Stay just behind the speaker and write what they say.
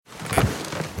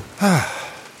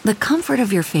The comfort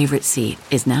of your favorite seat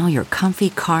is now your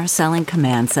comfy car selling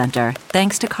command center,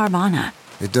 thanks to Carvana.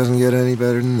 It doesn't get any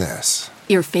better than this.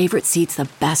 Your favorite seat's the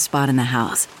best spot in the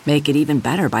house. Make it even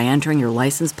better by entering your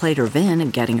license plate or VIN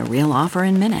and getting a real offer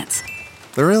in minutes.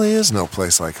 There really is no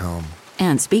place like home.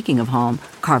 And speaking of home,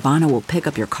 Carvana will pick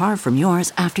up your car from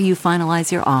yours after you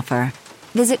finalize your offer.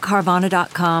 Visit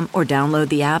Carvana.com or download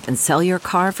the app and sell your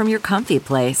car from your comfy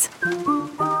place.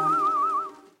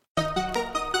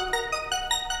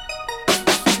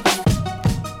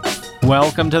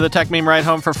 Welcome to the Tech Meme Ride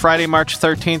Home for Friday, March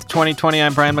 13th, 2020.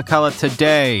 I'm Brian McCullough.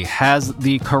 Today, has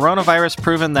the coronavirus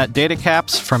proven that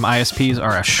Datacaps from ISPs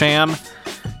are a sham?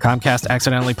 Comcast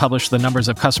accidentally published the numbers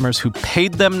of customers who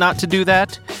paid them not to do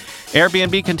that.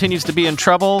 Airbnb continues to be in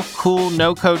trouble. Cool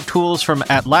no-code tools from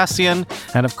Atlassian.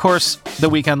 And of course, the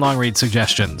weekend long read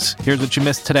suggestions. Here's what you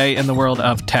missed today in the world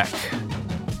of tech.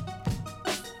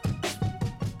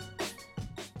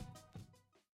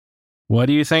 What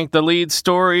do you think the lead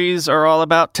stories are all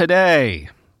about today?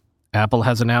 Apple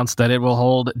has announced that it will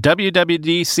hold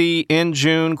WWDC in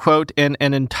June, quote, in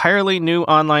an entirely new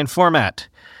online format.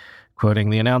 Quoting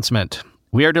the announcement,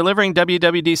 "We are delivering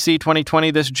WWDC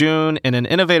 2020 this June in an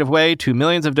innovative way to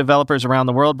millions of developers around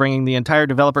the world, bringing the entire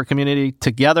developer community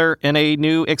together in a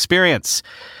new experience,"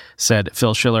 said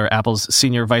Phil Schiller, Apple's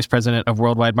Senior Vice President of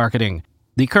Worldwide Marketing.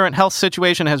 "The current health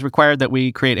situation has required that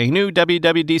we create a new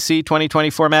WWDC 2020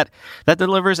 format that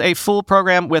delivers a full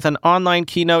program with an online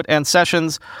keynote and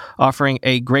sessions, offering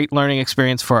a great learning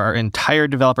experience for our entire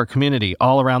developer community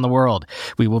all around the world.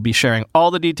 We will be sharing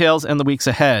all the details in the weeks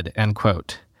ahead," end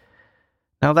quote.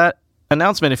 Now that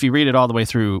announcement, if you read it all the way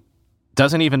through,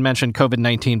 doesn't even mention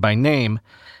COVID-19 by name,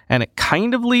 and it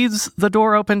kind of leaves the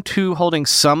door open to holding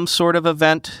some sort of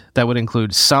event that would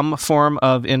include some form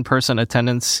of in-person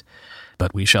attendance.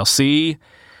 But we shall see.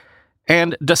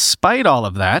 And despite all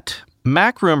of that,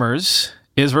 Mac Rumors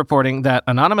is reporting that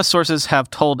anonymous sources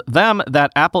have told them that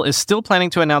Apple is still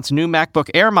planning to announce new MacBook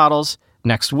Air models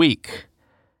next week.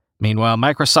 Meanwhile,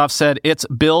 Microsoft said its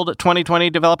Build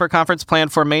 2020 developer conference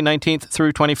planned for May 19th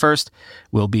through 21st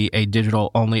will be a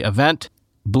digital-only event.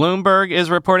 Bloomberg is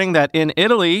reporting that in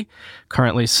Italy,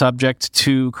 currently subject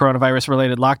to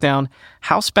coronavirus-related lockdown,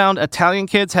 housebound Italian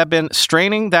kids have been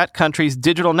straining that country's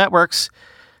digital networks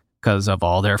because of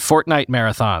all their Fortnite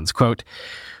marathons. Quote,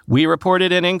 "We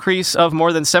reported an increase of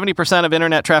more than 70% of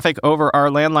internet traffic over our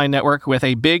landline network, with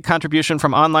a big contribution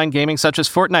from online gaming such as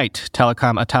Fortnite,"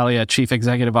 Telecom Italia Chief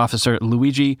Executive Officer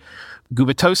Luigi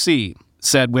Gubitosi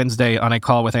said Wednesday on a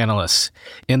call with analysts.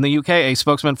 In the UK, a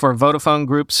spokesman for Vodafone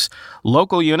Group's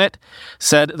local unit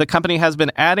said the company has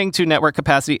been adding to network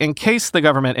capacity in case the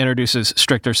government introduces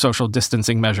stricter social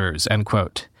distancing measures, end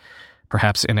quote.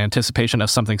 Perhaps in anticipation of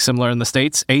something similar in the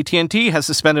States, AT&T has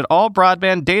suspended all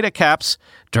broadband data caps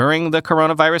during the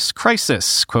coronavirus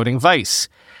crisis, quoting Vice.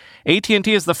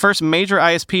 AT&T is the first major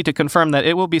ISP to confirm that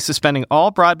it will be suspending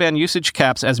all broadband usage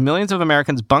caps as millions of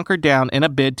Americans bunker down in a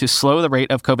bid to slow the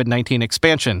rate of COVID-19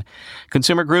 expansion.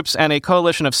 Consumer groups and a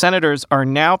coalition of senators are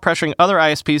now pressuring other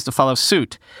ISPs to follow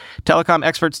suit. Telecom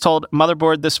experts told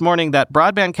Motherboard this morning that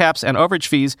broadband caps and overage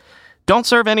fees don't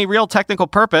serve any real technical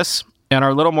purpose and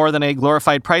are little more than a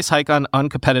glorified price hike on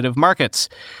uncompetitive markets.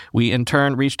 We, in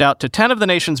turn, reached out to 10 of the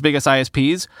nation's biggest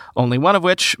ISPs, only one of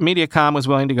which, Mediacom, was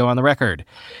willing to go on the record.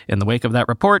 In the wake of that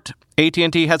report,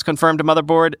 AT&T has confirmed to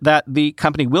Motherboard that the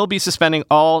company will be suspending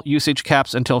all usage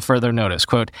caps until further notice.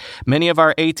 Quote, "Many of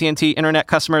our AT&T internet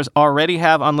customers already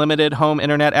have unlimited home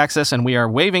internet access, and we are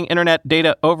waiving internet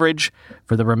data overage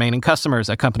for the remaining customers,"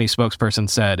 a company spokesperson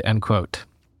said, end quote.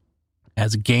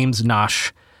 As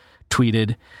GamesNosh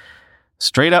tweeted,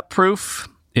 "Straight up proof,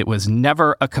 it was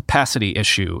never a capacity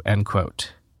issue," end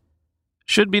quote.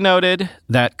 Should be noted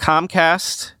that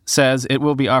Comcast says it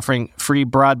will be offering free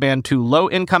broadband to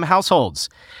low-income households,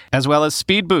 as well as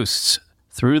speed boosts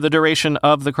through the duration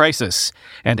of the crisis.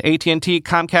 And AT&T,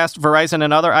 Comcast, Verizon,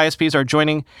 and other ISPs are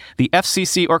joining the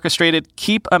FCC-orchestrated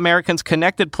Keep Americans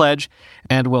Connected pledge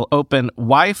and will open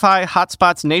Wi-Fi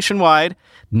hotspots nationwide,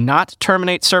 not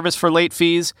terminate service for late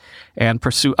fees, and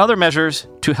pursue other measures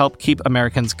to help keep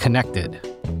Americans connected.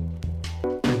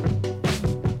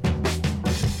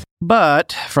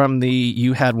 But from the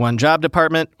 "you had one job"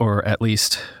 department, or at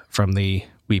least from the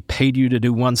 "we paid you to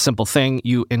do one simple thing,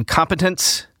 you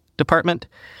incompetence" department,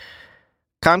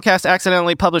 Comcast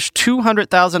accidentally published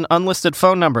 200,000 unlisted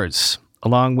phone numbers,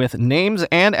 along with names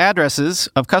and addresses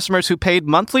of customers who paid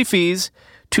monthly fees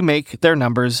to make their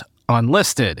numbers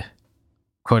unlisted.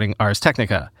 Quoting Ars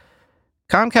Technica,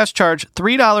 Comcast charged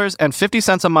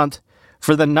 $3.50 a month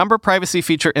for the number privacy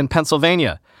feature in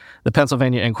Pennsylvania, the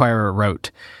Pennsylvania Inquirer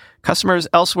wrote. Customers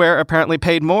elsewhere apparently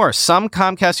paid more. Some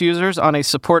Comcast users on a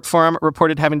support forum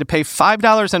reported having to pay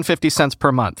 $5.50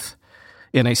 per month.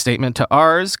 In a statement to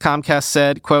ours, Comcast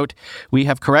said, quote, "We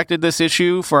have corrected this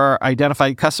issue for our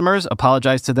identified customers,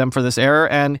 apologized to them for this error,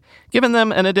 and given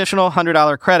them an additional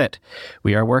 $100 credit.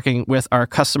 We are working with our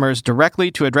customers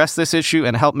directly to address this issue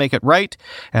and help make it right,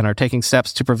 and are taking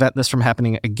steps to prevent this from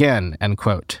happening again," end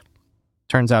quote.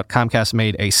 Turns out Comcast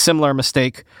made a similar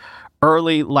mistake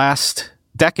early last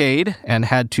decade and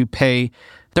had to pay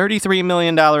 $33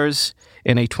 million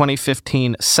in a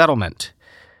 2015 settlement.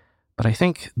 But I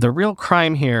think the real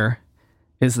crime here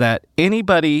is that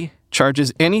anybody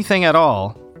charges anything at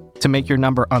all to make your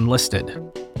number unlisted.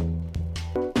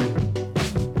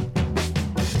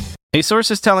 A source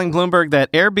is telling Bloomberg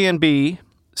that Airbnb,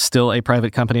 still a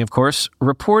private company of course,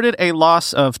 reported a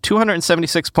loss of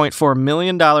 $276.4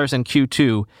 million in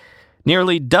Q2,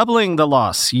 nearly doubling the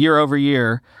loss year over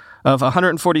year of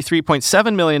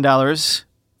 $143.7 million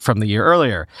from the year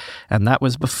earlier. And that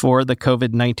was before the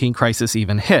COVID-19 crisis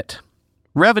even hit.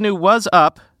 Revenue was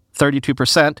up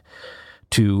 32%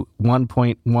 to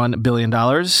 $1.1 billion.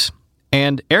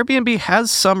 And Airbnb has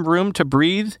some room to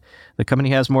breathe. The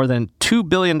company has more than $2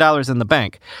 billion in the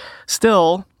bank.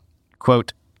 Still,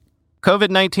 quote,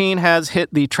 "COVID-19 has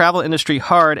hit the travel industry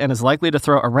hard and is likely to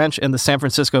throw a wrench in the San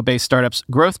Francisco-based startup's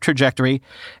growth trajectory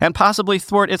and possibly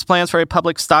thwart its plans for a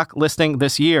public stock listing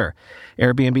this year.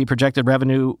 Airbnb projected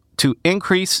revenue to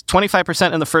increase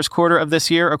 25% in the first quarter of this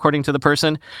year, according to the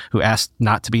person who asked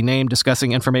not to be named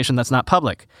discussing information that's not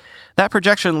public. That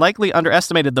projection likely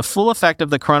underestimated the full effect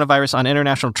of the coronavirus on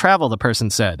international travel," the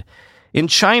person said. "In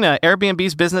China,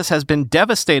 Airbnb's business has been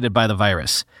devastated by the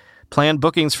virus. Planned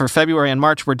bookings for February and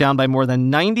March were down by more than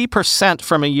 90%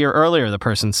 from a year earlier," the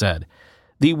person said.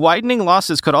 "The widening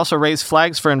losses could also raise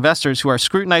flags for investors who are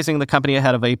scrutinizing the company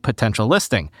ahead of a potential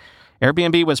listing.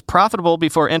 Airbnb was profitable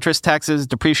before interest, taxes,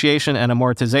 depreciation, and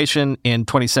amortization in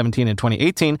 2017 and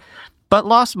 2018, but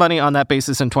lost money on that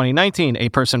basis in 2019, a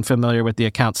person familiar with the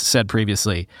accounts said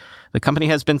previously. The company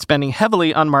has been spending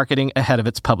heavily on marketing ahead of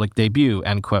its public debut,"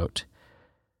 end quote.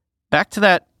 Back to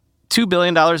that $2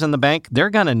 billion in the bank,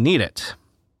 they're going to need it.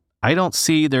 I don't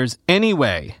see there's any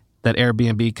way that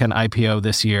Airbnb can IPO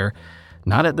this year,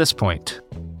 not at this point.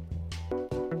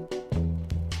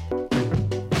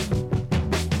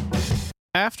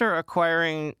 After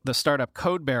acquiring the startup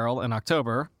CodeBarrel in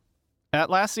October,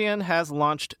 Atlassian has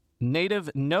launched native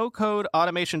no-code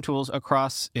automation tools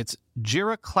across its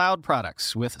Jira Cloud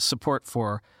products with support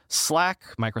for Slack,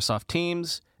 Microsoft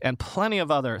Teams, and plenty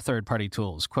of other third-party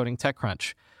tools, quoting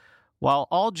TechCrunch. While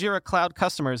all Jira Cloud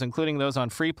customers, including those on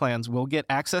free plans, will get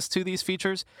access to these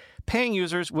features, paying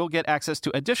users will get access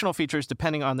to additional features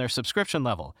depending on their subscription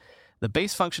level. The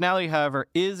base functionality, however,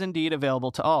 is indeed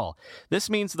available to all. This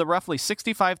means the roughly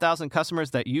 65,000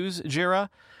 customers that use Jira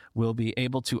will be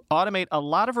able to automate a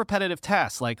lot of repetitive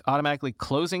tasks, like automatically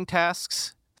closing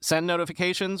tasks, send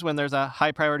notifications when there's a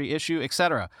high-priority issue,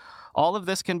 etc. All of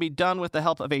this can be done with the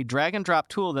help of a drag-and-drop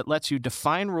tool that lets you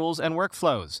define rules and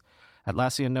workflows.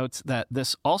 Atlassian notes that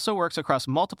this also works across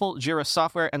multiple Jira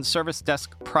software and service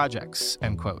desk projects,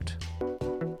 end quote.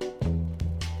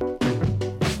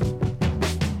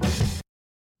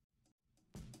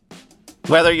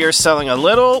 Whether you're selling a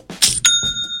little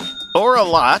or a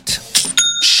lot,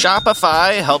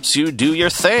 Shopify helps you do your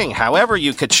thing, however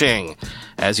you ka-ching.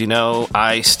 As you know,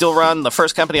 I still run the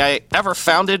first company I ever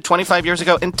founded 25 years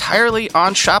ago entirely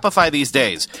on Shopify these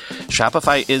days.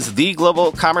 Shopify is the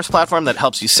global commerce platform that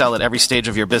helps you sell at every stage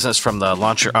of your business, from the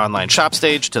launch your online shop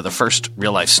stage to the first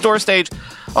real-life store stage,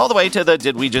 all the way to the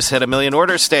did we just hit a million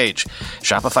orders stage.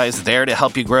 Shopify is there to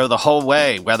help you grow the whole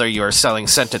way. Whether you're selling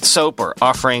scented soap or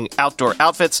offering outdoor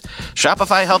outfits,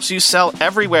 Shopify helps you sell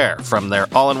everywhere, from their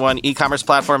all-in-one e-commerce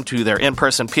platform to their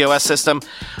in-person POS system,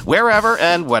 wherever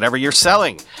and whatever you're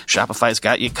selling. Shopify's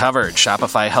got you covered.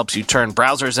 Shopify helps you turn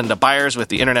browsers into buyers with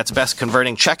the internet's best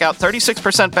converting checkout,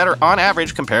 36% better on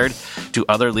average compared to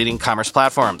other leading commerce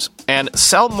platforms. And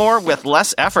sell more with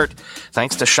less effort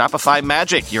thanks to Shopify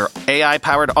Magic, your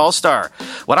AI-powered all-star.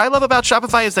 What I love about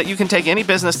Shopify is that you can take any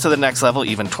business to the next level,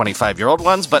 even 25-year-old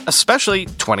ones, but especially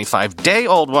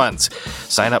 25-day-old ones.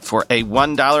 Sign up for a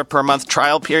 $1 per month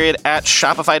trial period at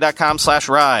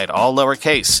shopify.com/ride, all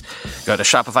lowercase. Go to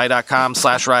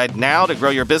shopify.com/ride now to grow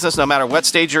your business no matter what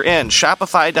stage you're in.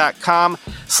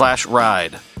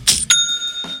 Shopify.com/ride.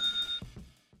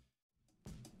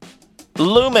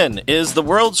 Lumen is the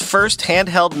world's first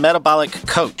handheld metabolic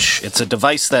coach. It's a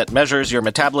device that measures your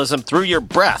metabolism through your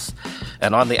breath.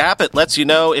 And on the app, it lets you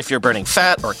know if you're burning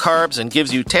fat or carbs and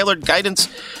gives you tailored guidance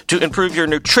to improve your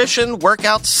nutrition,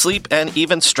 workouts, sleep, and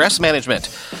even stress management.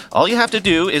 All you have to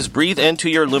do is breathe into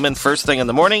your Lumen first thing in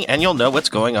the morning, and you'll know what's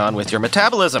going on with your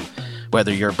metabolism,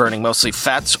 whether you're burning mostly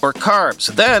fats or carbs.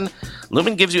 Then,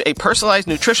 Lumen gives you a personalized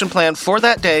nutrition plan for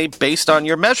that day based on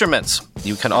your measurements.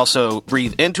 You can also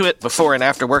breathe into it before and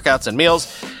after workouts and meals,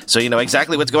 so you know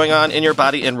exactly what's going on in your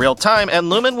body in real time, and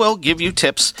Lumen will give you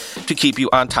tips to keep you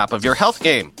on top of your health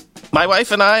game. My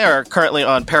wife and I are currently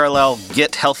on parallel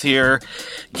Get Healthier,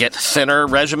 Get Thinner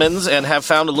regimens and have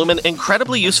found Lumen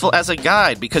incredibly useful as a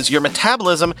guide because your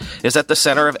metabolism is at the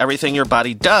center of everything your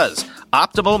body does.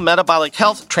 Optimal metabolic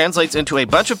health translates into a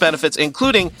bunch of benefits,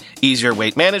 including easier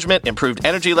weight management, improved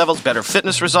energy levels, better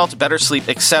fitness results, better sleep,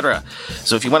 etc.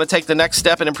 So if you want to take the next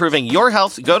step in improving your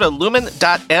health, go to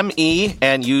lumen.me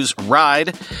and use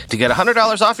RIDE to get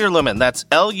 $100 off your Lumen. That's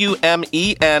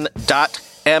LUMEN.me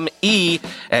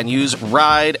and use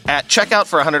RIDE at checkout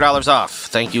for $100 off.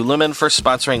 Thank you, Lumen, for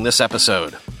sponsoring this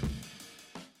episode.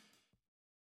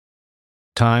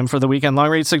 Time for the weekend long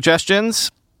read suggestions.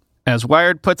 As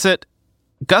Wired puts it,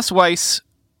 Gus Weiss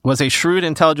was a shrewd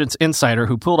intelligence insider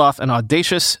who pulled off an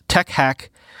audacious tech hack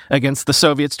against the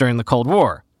Soviets during the Cold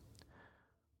War.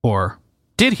 Or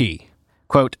did he?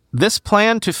 Quote, this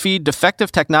plan to feed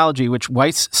defective technology, which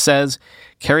Weiss says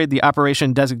carried the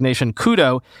operation designation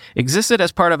Kudo, existed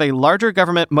as part of a larger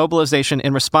government mobilization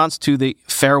in response to the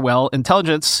farewell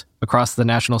intelligence across the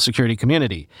national security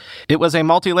community. It was a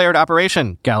multi-layered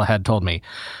operation, Galahad told me.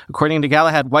 According to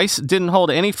Galahad, Weiss didn't hold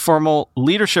any formal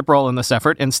leadership role in this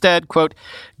effort. Instead, quote,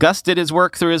 Gus did his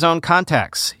work through his own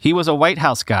contacts. He was a White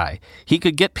House guy. He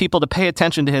could get people to pay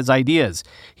attention to his ideas.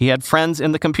 He had friends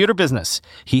in the computer business.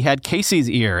 He had Casey's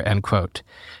ear, end quote.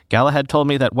 Galahad told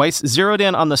me that Weiss zeroed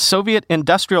in on the Soviet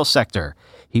industrial sector.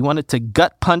 He wanted to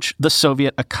gut punch the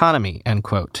Soviet economy, end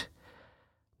quote.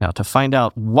 Now, to find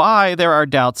out why there are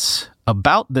doubts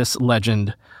about this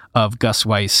legend of Gus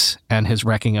Weiss and his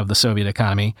wrecking of the Soviet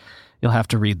economy, you'll have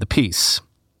to read the piece.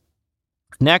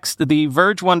 Next, The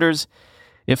Verge wonders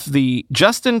if the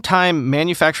just-in-time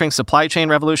manufacturing supply chain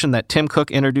revolution that Tim Cook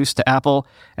introduced to Apple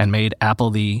and made Apple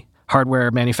the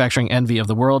hardware manufacturing envy of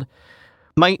the world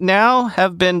might now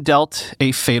have been dealt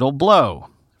a fatal blow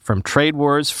from trade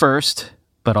wars first,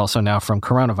 but also now from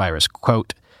coronavirus.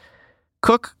 Quote,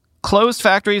 Cook closed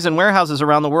factories and warehouses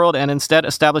around the world and instead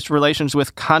established relations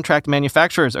with contract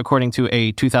manufacturers, according to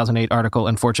a 2008 article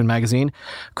in Fortune magazine.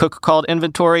 Cook called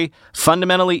inventory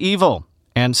fundamentally evil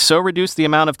and so reduced the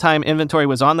amount of time inventory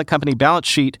was on the company balance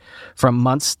sheet from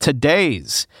months to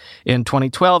days. In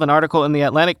 2012, an article in The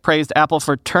Atlantic praised Apple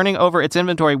for turning over its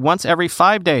inventory once every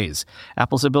 5 days.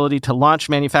 Apple's ability to launch,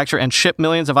 manufacture, and ship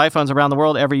millions of iPhones around the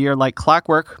world every year like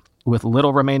clockwork with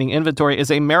little remaining inventory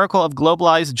is a miracle of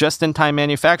globalized just-in-time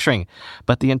manufacturing,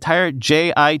 but the entire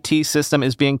JIT system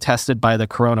is being tested by the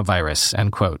coronavirus,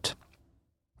 end quote.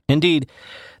 Indeed,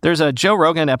 there's a Joe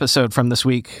Rogan episode from this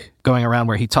week going around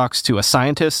where he talks to a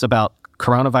scientist about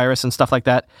coronavirus and stuff like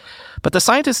that, but the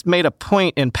scientist made a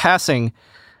point in passing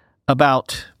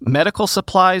about medical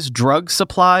supplies, drug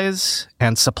supplies,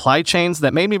 and supply chains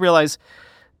that made me realize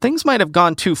things might have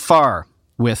gone too far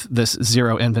with this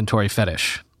zero inventory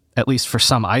fetish. At least for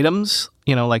some items,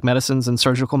 like medicines and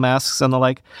surgical masks and the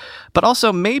like. But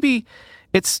also maybe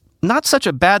it's not such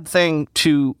a bad thing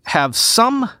to have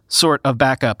some sort of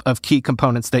backup of key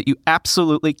components that you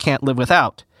absolutely can't live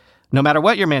without, no matter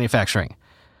what you're manufacturing.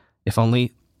 If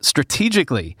only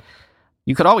strategically.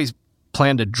 You could always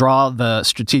plan to draw the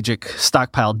strategic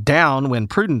stockpile down when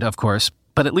prudent, of course,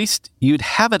 but at least you'd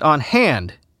have it on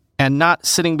hand and not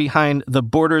sitting behind the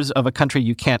borders of a country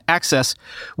you can't access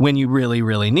when you really,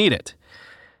 really need it.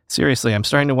 Seriously, I'm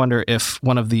starting to wonder if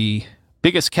one of the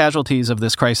biggest casualties of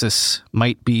this crisis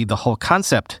might be the whole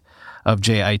concept of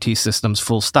JIT systems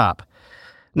full stop.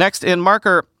 Next, in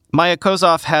Marker, Maya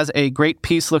Kozoff has a great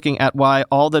piece looking at why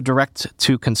all the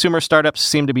direct-to-consumer startups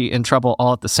seem to be in trouble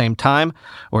all at the same time,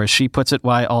 or as she puts it,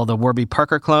 why all the Warby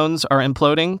Parker clones are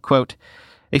imploding. Quote,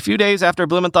 a few days after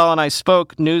Blumenthal and I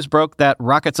spoke, news broke that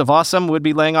Rockets of Awesome would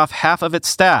be laying off half of its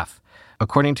staff.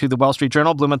 According to the Wall Street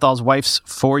Journal, Blumenthal's wife's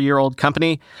 4-year-old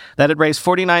company that had raised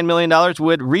 $49 million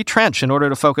would retrench in order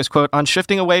to focus, quote, on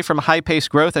shifting away from high-paced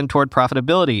growth and toward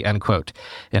profitability, end quote.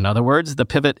 In other words, the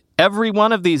pivot every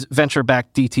one of these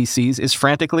venture-backed DTCs is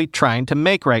frantically trying to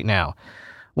make right now.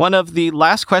 One of the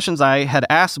last questions I had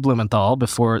asked Blumenthal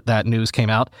before that news came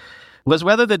out was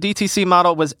whether the DTC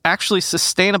model was actually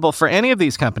sustainable for any of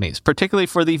these companies, particularly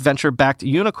for the venture-backed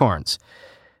unicorns.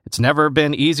 It's never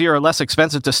been easier or less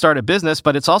expensive to start a business,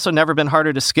 but it's also never been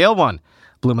harder to scale one,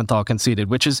 Blumenthal conceded,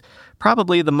 which is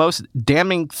probably the most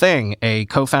damning thing a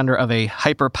co-founder of a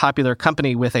hyper-popular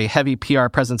company with a heavy PR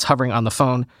presence hovering on the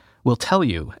phone will tell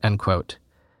you, end quote.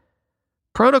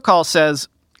 Protocol says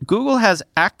Google has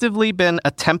actively been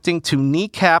attempting to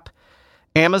kneecap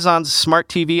Amazon's smart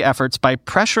TV efforts by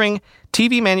pressuring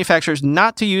TV manufacturers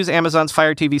not to use Amazon's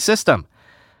Fire TV system.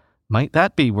 Might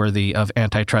that be worthy of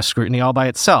antitrust scrutiny all by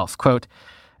itself? Quote,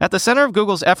 at the center of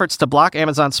Google's efforts to block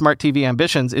Amazon's smart TV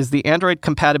ambitions is the Android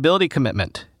compatibility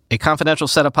commitment, a confidential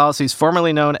set of policies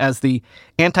formerly known as the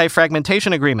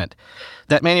Anti-Fragmentation Agreement,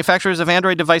 that manufacturers of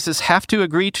Android devices have to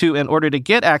agree to in order to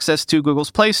get access to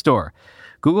Google's Play Store.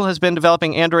 Google has been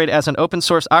developing Android as an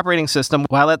open-source operating system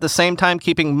while at the same time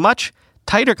keeping much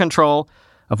tighter control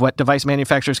of what device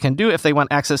manufacturers can do if they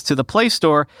want access to the Play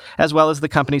Store, as well as the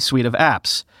company's suite of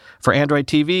apps. For Android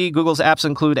TV, Google's apps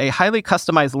include a highly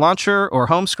customized launcher or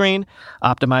home screen,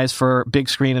 optimized for big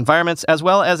screen environments, as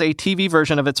well as a TV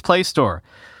version of its Play Store.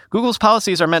 Google's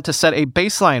policies are meant to set a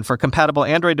baseline for compatible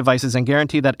Android devices and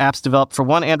guarantee that apps developed for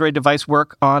one Android device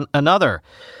work on another.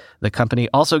 The company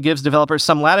also gives developers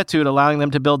some latitude, allowing them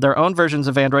to build their own versions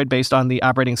of Android based on the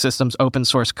operating system's open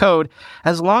source code,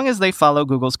 as long as they follow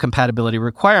Google's compatibility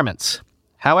requirements.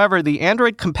 However, the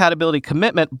Android compatibility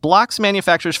commitment blocks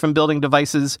manufacturers from building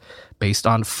devices based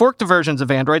on forked versions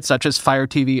of Android, such as Fire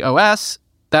TV OS,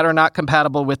 that are not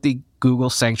compatible with the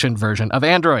Google-sanctioned version of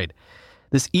Android.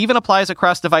 This even applies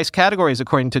across device categories,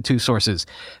 according to two sources.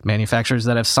 Manufacturers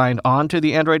that have signed on to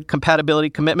the Android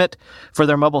compatibility commitment for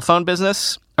their mobile phone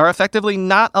business are effectively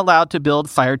not allowed to build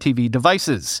Fire TV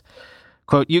devices.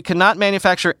 Quote, you cannot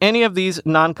manufacture any of these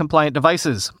non-compliant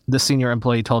devices, the senior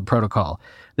employee told Protocol.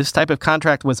 This type of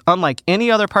contract was unlike any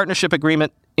other partnership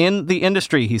agreement in the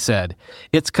industry, he said.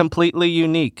 It's completely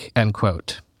unique, end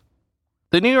quote.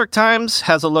 The New York Times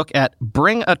has a look at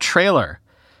Bring a Trailer,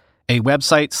 a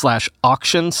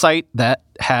website/auction site that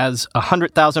has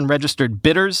 100,000 registered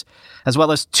bidders, as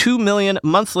well as 2 million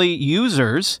monthly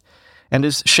users, and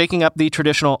is shaking up the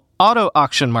traditional auto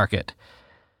auction market.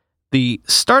 The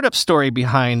startup story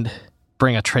behind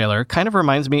Bring a Trailer kind of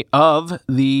reminds me of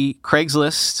the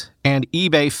Craigslist and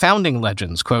eBay founding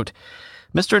legends. Quote,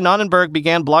 Mr. Nonnenberg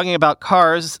began blogging about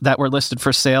cars that were listed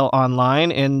for sale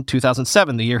online in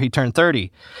 2007, the year he turned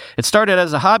 30. It started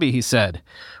as a hobby, he said.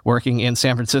 Working in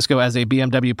San Francisco as a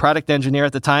BMW product engineer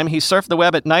at the time, he surfed the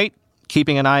web at night,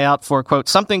 keeping an eye out for, quote,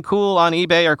 something cool on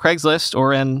eBay or Craigslist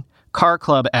or in car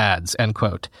club ads, end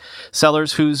quote.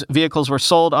 Sellers whose vehicles were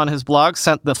sold on his blog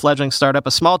sent the fledgling startup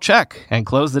a small check and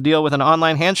closed the deal with an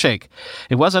online handshake.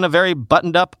 It wasn't a very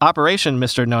buttoned-up operation,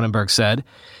 Mr. Nonnenberg said.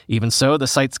 Even so, the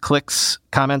site's clicks,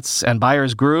 comments, and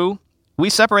buyers grew. We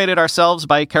separated ourselves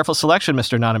by careful selection,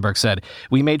 Mr. Nonnenberg said.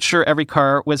 We made sure every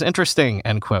car was interesting,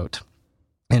 end quote.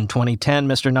 In 2010,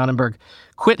 Mr. Nonnenberg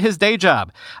quit his day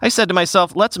job. I said to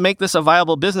myself, let's make this a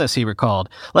viable business, he recalled.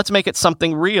 Let's make it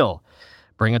something real.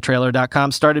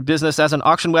 BringATrailer.com started business as an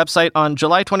auction website on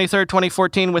July 23,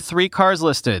 2014, with 3 cars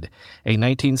listed: a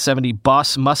 1970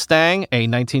 Boss Mustang, a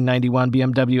 1991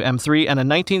 BMW M3, and a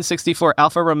 1964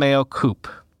 Alfa Romeo Coupe.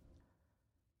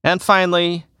 And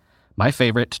finally, my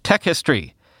favorite, tech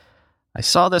history. I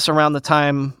saw this around the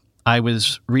time I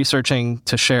was researching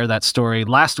to share that story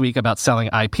last week about selling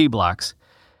IP blocks.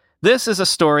 This is a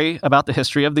story about the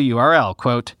history of the URL.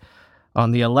 Quote,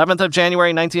 on the 11th of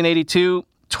January, 1982,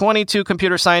 22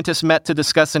 computer scientists met to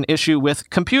discuss an issue with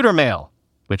computer mail,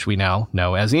 which we now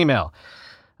know as email.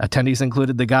 Attendees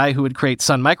included the guy who would create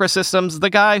Sun Microsystems, the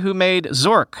guy who made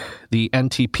Zork, the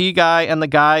NTP guy, and the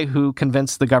guy who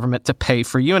convinced the government to pay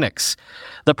for Unix.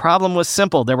 The problem was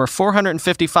simple. There were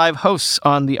 455 hosts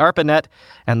on the ARPANET,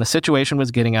 and the situation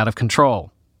was getting out of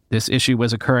control. This issue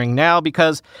was occurring now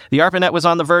because the ARPANET was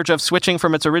on the verge of switching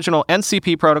from its original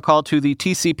NCP protocol to the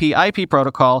TCP/IP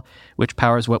protocol, which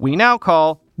powers what we now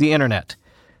call the Internet.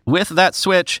 With that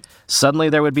switch, suddenly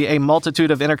there would be a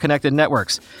multitude of interconnected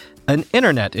networks, an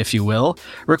internet, if you will,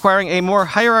 requiring a more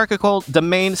hierarchical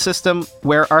domain system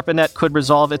where ARPANET could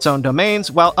resolve its own domains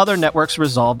while other networks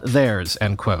resolved theirs,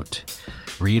 end quote.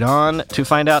 Read on to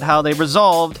find out how they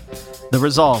resolved the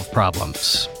resolve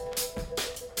problems.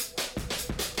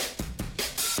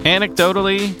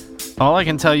 Anecdotally, all I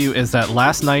can tell you is that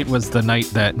last night was the night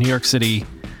that New York City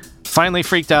finally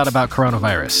freaked out about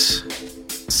coronavirus.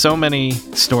 So many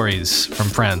stories from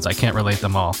friends, I can't relate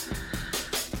them all.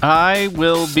 I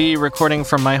will be recording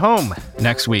from my home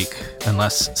next week,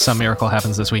 unless some miracle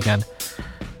happens this weekend.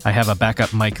 I have a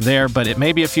backup mic there, but it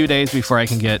may be a few days before I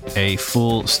can get a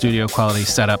full studio quality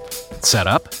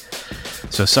setup.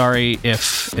 So sorry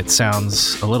if it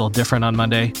sounds a little different on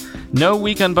Monday. No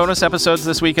weekend bonus episodes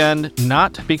this weekend,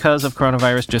 not because of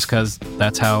coronavirus, just because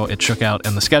that's how it shook out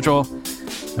in the schedule.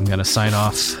 I'm going to sign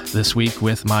off this week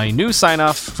with my new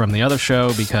sign-off from the other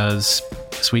show because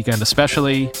this weekend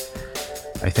especially,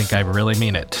 I think I really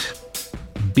mean it.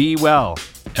 Be well,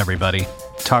 everybody.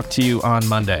 Talk to you on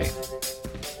Monday.